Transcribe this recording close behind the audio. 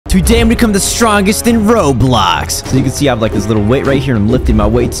Today I'm gonna become the strongest in Roblox. So you can see I have like this little weight right here and I'm lifting my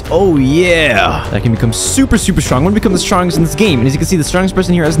weights. Oh yeah. I can become super strong. I'm gonna become the strongest in this game. And as you can see, the strongest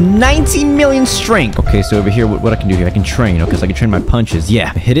person here has 19 million strength. Okay, so over here, what I can do here, I can train. Okay, so I can train my punches.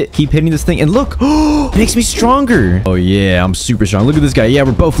 Yeah, hit it, keep hitting this thing, and look, it makes me stronger. Oh yeah, I'm super strong. Look at this guy. Yeah,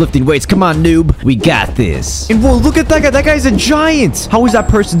 we're both lifting weights. Come on, noob. We got this. And whoa, look at that guy. That guy's a giant. How is that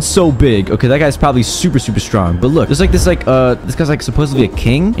person so big? Okay, that guy's probably super strong. But look, there's like this this guy's like supposedly a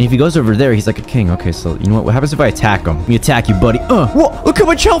king. And if he goes over there, he's like a king. Okay, so you know what? What happens if I attack him? Let me attack you, buddy. Whoa, look how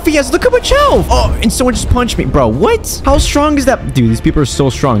much health he has. Look how much health. Oh, and someone just punched me. Bro, what? How strong is that? Dude, these people are so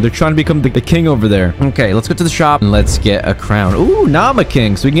strong. They're trying to become the king over there. Okay, let's go to the shop and let's get a crown. Ooh, now I'm a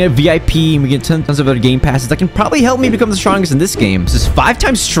king. So we can get VIP and we get tons of other game passes that can probably help me become the strongest in this game. This is 5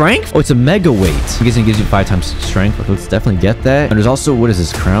 times strength? Oh, it's a mega weight. I guess it gives you 5 times strength. Let's definitely get that. And there's also, what is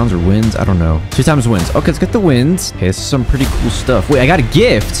this? Crowns or wins? I don't know. 2 times wins. Okay, let's get the wins. Okay, this is some pretty cool stuff. Wait, I got a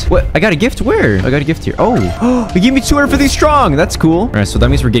gift. What? I got a gift where? I got a gift here. Oh, they gave me 250 strong. That's cool. All right, so that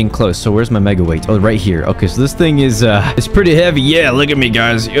means we're getting close. So where's my mega weight? Oh, right here. Okay, so this thing is, it's pretty heavy. Yeah, look at me,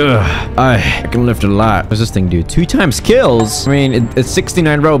 guys. Ugh. I can lift a lot. What's this thing do? 2 times kills? I mean, it's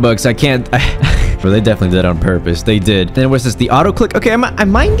 69 Robux. I can't... Well, they definitely did it on purpose. They did. Then what's this? The auto click. Okay, I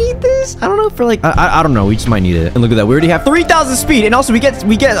might need this. I don't know for like I don't know. We just might need it. And look at that. We already have 3,000 speed, and also we get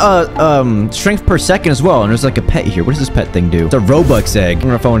strength per second as well. And there's like a pet here. What does this pet thing do? It's a Robux egg. I don't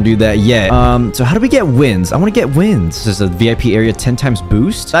know if I want to do that yet. So how do we get wins? I want to get wins. This is a VIP area 10 times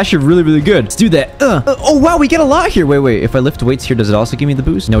boost. It's actually really good. Let's do that. Oh wow, we get a lot here. Wait. If I lift weights here, does it also give me the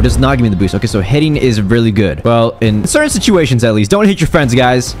boost? No, it does not give me the boost. Okay, so hitting is really good. Well, in certain situations at least. Don't hit your friends,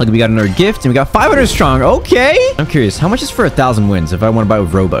 guys. Look, we got another gift, and we got 500 strong. Okay. I'm curious. How much is for 1,000 wins if I want to buy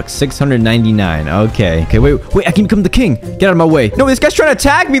with Robux? 699. Okay. Wait. I can become the king. Get out of my way. No, this guy's trying to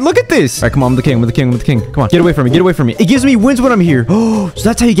attack me. Look at this. All right, come on. I'm the king. Come on. Get away from me. It gives me wins when I'm here. Oh, so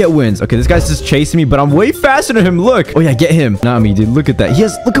that's how you get wins. Okay, this guy's just chasing me, but I'm way faster than him. Look. Oh, yeah, get him. Not me, dude. Look at that.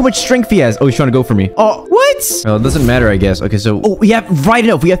 Look how much strength he has. Oh, he's trying to go for me. Oh, what? Oh, it doesn't matter, I guess. Okay, so, we have right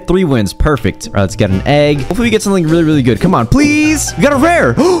enough. We have 3 wins. Perfect. All right, let's get an egg. Hopefully we get something really good. Come on, please. We got a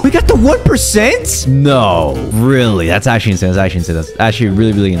rare. We got the 1%? No, really? That's actually insane. That's actually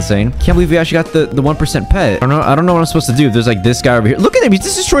really insane. Can't believe we actually got the 1% pet. I don't know what I'm supposed to do. There's like this guy over here. Look at him. He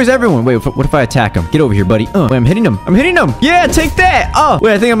just destroys everyone. Wait, what if I attack him? Get over here, buddy. Wait, I'm hitting him. Yeah, take that. Oh,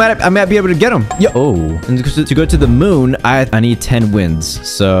 wait, I think I might be able to get him. Yeah. Oh, and to go to the moon, I need 10 wins.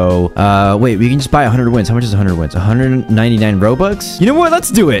 So, wait, we can just buy 100 wins. How much is 100 wins? 199 Robux? You know what?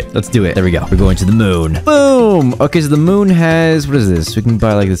 Let's do it. There we go. We're going to the moon. Boom. Okay, so the moon has, what is this? We can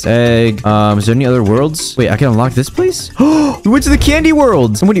buy like this egg. Is there any other worlds? Wait, I can unlock this place? We went to the candy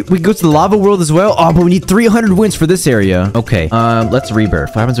world. And we can go to the lava world as well. Oh, but we need 300 wins for this area. Okay, let's rebirth.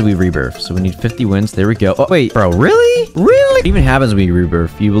 What happens if we rebirth? So we need 50 wins. There we go. Oh, wait, bro, really? What even happens when you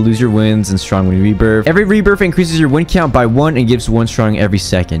rebirth? You will lose your wins and strong when you rebirth. Every rebirth increases your win count by 1 and gives 1 strong every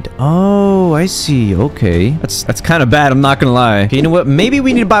second. Oh, I see. Okay. That's kind of bad. I'm not gonna lie. Okay, you know what? Maybe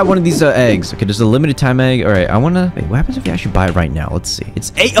we need to buy one of these eggs. Okay, there's a limited time egg. All right, wait, what happens if you actually buy it right now? Let's see.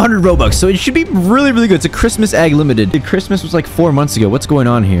 It's 800 Robux, so it should be really good. It's a Christmas egg limited. Dude, Christmas was like 4 months ago. What's going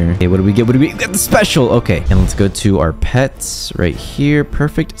on here? Okay, what do we get? We got the special. Okay, and let's go to our pets right here.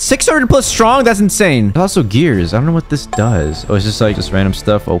 Perfect. 600 plus strong. That's insane. There's also gears. I don't know what this does. Oh, it's just like just random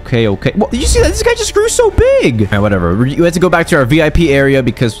stuff. Okay. Well, did you see that? This guy just grew so big. All right, whatever. We have to go back to our VIP area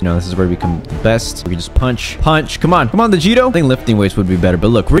because, this is where we become the best. We can just punch. Come on, Digito. I think lifting weights would be better, but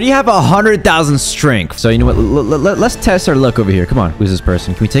look, we already have 100,000 strength. So, you know what? Let's test our luck over here. Come on. Who's this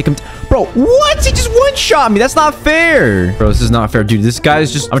person? Can we take him? Bro, what? He just one-shot me. That's not fair. Bro, this is not fair. Dude, this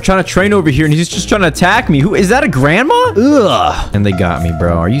guy's just... I'm trying to train over here, and he's just trying to attack me. Who is that? A grandma? Ugh. And they got me,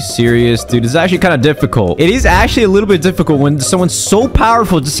 bro. Are you serious? Dude, this is actually kind of difficult. It is actually a little bit difficult when someone's so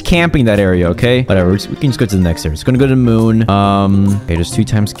powerful just camping that area, okay? Whatever. We can just go to the next area. It's going to go to the moon. Okay, there's 2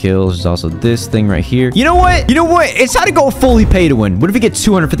 times kills. There's also this thing right here. You know what? It's how to go fully pay to win. What if we get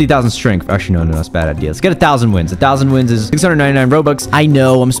 250,000 strength? Actually, no, that's a bad idea. Let's get 1,000 wins. 1,000 wins is 699 Robux. I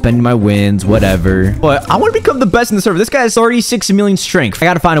know I'm spending my wins, whatever. But I want to become the best in the server. This guy has already 6 million strength. I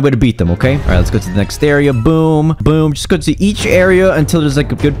got to find a way to beat them, okay? All right, let's go to the next area. Boom. Just go to each area until there's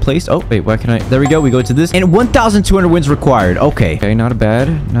like a good place. Oh, wait, why can I? There we go. We go to this. And 1,200 wins required. Okay, not a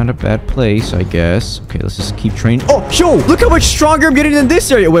bad place, I guess. Okay, let's just keep training. Oh, yo, look how much stronger I'm getting in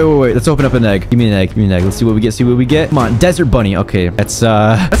this area. Wait. Let's open up an egg. Give me an egg. Let's see what we get. Come on, desert bunny. Okay, that's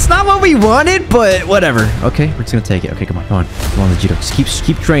not what we wanted, but whatever. Okay, we're just gonna take it. Okay, come on, Digito. Just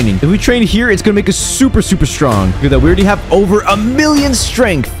keep training. If we train here, it's gonna make us super strong. Look at that. We already have over 1 million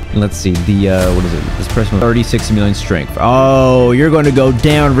strength. And let's see. What is it? This person with 36 million strength. Oh, you're going to go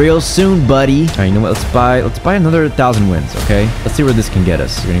down real soon, buddy. All right, you know what? Let's buy another 1,000 wins, okay? Let's see where this can get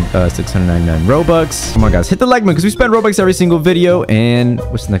us. We're getting 699 Robux. Come on, guys. Hit the like button because we spend Robux every single video. And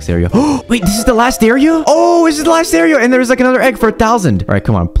what's the next area? Oh, wait, this is the last area? Oh, this is the last area. And there's like another egg for 1,000. All right,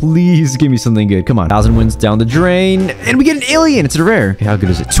 come on. Please give me something good. Come on. 1,000 wins down the drain. And we get an alien. It's a rare. Okay, how good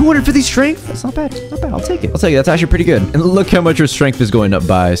is it? 250 strength? That's not bad. Not bad. I'll take it. I'll take it. That's actually pretty good. And look how much your strength is going up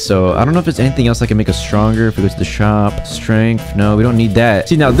by. So I don't know if there's anything else that can make us stronger. If we go to the shop, strength. No, we don't need that.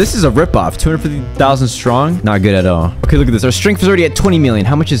 See, now this is a ripoff. 250,000 strong. Not good at all. Okay, look at this. Our strength is already at 20 million.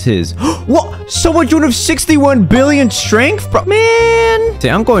 How much is his? What? Someone joined with 61 billion strength? Bro, man. See,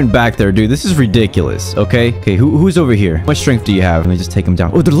 I'm going back there, dude. This is ridiculous. Okay. Okay, who's over here? How much strength do you have? Let me just take them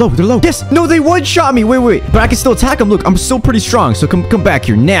down. Oh, they're low. They're low. Yes. No, they one-shot me. Wait. But I can still attack them. Look, I'm still pretty strong. So come back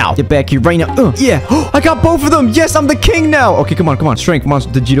here now. Get back here right now. Yeah. I got both of them. Yes, I'm the king now. Okay, come on. Strength. Come on,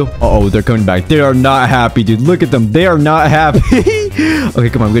 Digito. Uh-oh, they're coming back. They are not happy, dude. Look at them. They are not happy. Okay,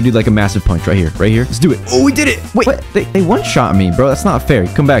 come on. I'm gonna do like a massive punch right here. Right here. Let's do it. Oh, we did it. Wait, what? They one-shot me, bro. That's not fair.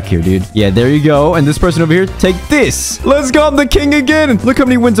 Come back here, dude. Yeah, there you go. And this person over here, take this. Let's go. I'm the king again. Look how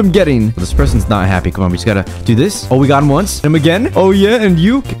many wins I'm getting. Well, this person's not happy. Come on. We just gotta do this. Oh, we got him once. Him again. Oh, yeah. And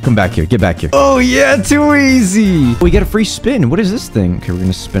you. Okay, come back here. Get back here. Oh, yeah. Too easy. We get a free spin. What is this thing? Okay, we're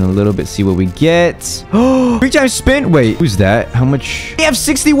gonna spin a little bit. See what we get. Oh, 3 times spin. Wait, who's that? How much? They have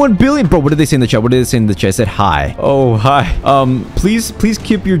 61 billion. Bro, what did they say in the chat? What did they say in the chat? I said hi. Oh, hi. Please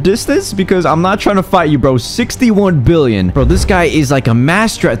keep your distance because I'm not trying to fight you, bro. 61 billion. Bro, this guy is like a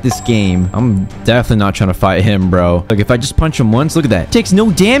master at this game. I'm definitely not trying to fight him, bro. Like, if I just punch him once, look at that. It takes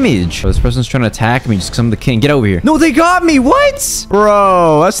no damage. Bro, this person's trying to attack me just because I'm the king. Get over here. No, they got me. What?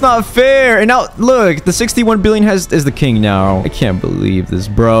 Bro, that's not fair. And now, look, the 61 billion is the king now. I can't believe this,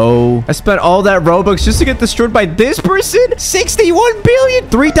 bro. I spent all that Robux just to get destroyed by this person? 61 billion?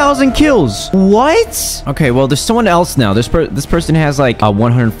 3,000 kills. What? Okay, well, there's someone else now. This person has like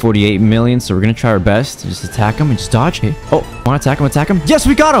 148 million, so we're gonna try our best to just attack him and just dodge. Okay. Oh, want to attack him? Yes,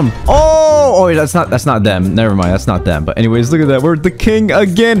 we got him. Oh, wait, that's not them. Never mind, that's not them. But anyways, look at that. We're the king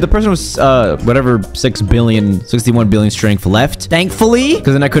again. The person was whatever 61 billion strength left, thankfully,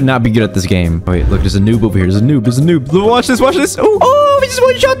 because then I could not be good at this game. Oh, wait, look, there's a noob over here. There's a noob. Watch this. Oh, we just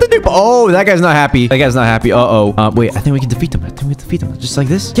one-shot the noob. Oh, that guy's not happy. Wait, I think we can defeat him. Just like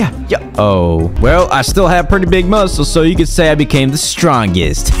this. Yeah. Oh, well, I still have pretty big muscles, so you could say I became the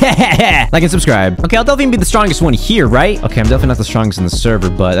strongest. Like and subscribe. Okay, I'll definitely be the strongest one here, right? Okay, I'm definitely not the strongest in the server,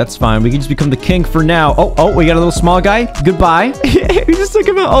 but that's fine. We can just become the king for now. Oh, we got a little small guy. Goodbye. We just took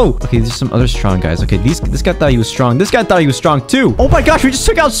him out. Oh, okay, there's some other strong guys. Okay, this guy thought he was strong. This guy thought he was strong too. Oh my gosh, we just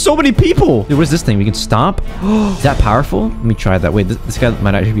took out so many people. Dude, what is this thing? We can stomp? Is that powerful? Let me try that. Wait, this guy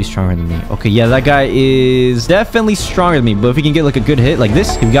might actually be stronger than me. Okay, yeah, that guy is definitely stronger than me, but if he can get like a good hit like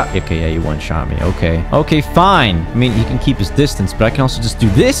this, we got... Okay, yeah, he one-shot me. Okay, fine. I mean, he can keep his distance, but I can also just do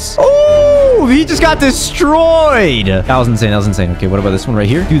this. Oh, he just got destroyed. That was insane. Okay, what about this one right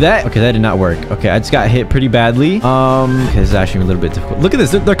here? Do that. Okay, that did not work. Okay, I just got hit pretty badly. Okay, this is actually a little bit difficult. Look at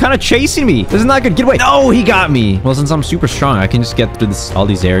this. They're kind of chasing me. This is not good. Get away. No, he got me. Well, since I'm super strong, I can just get through all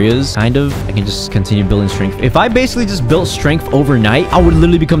these areas. Kind of. I can just continue building strength. If I basically just built strength overnight, I would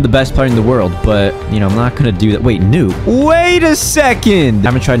literally become the best player in the world. But, you know, I'm not going to do that. Wait, nuke. Wait a second. I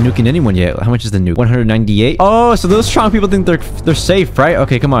haven't tried nuking anyone yet. How much is the nuke? 198. Oh, so those strong people think they're safe, right?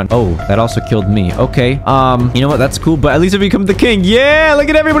 Okay, come on. Oh, that also killed me. Okay. You know what? That's cool. But at least I become the king. Yeah, look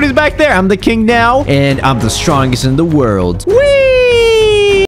at everybody's back there. I'm the king now. And I'm the strongest in the world. Whee!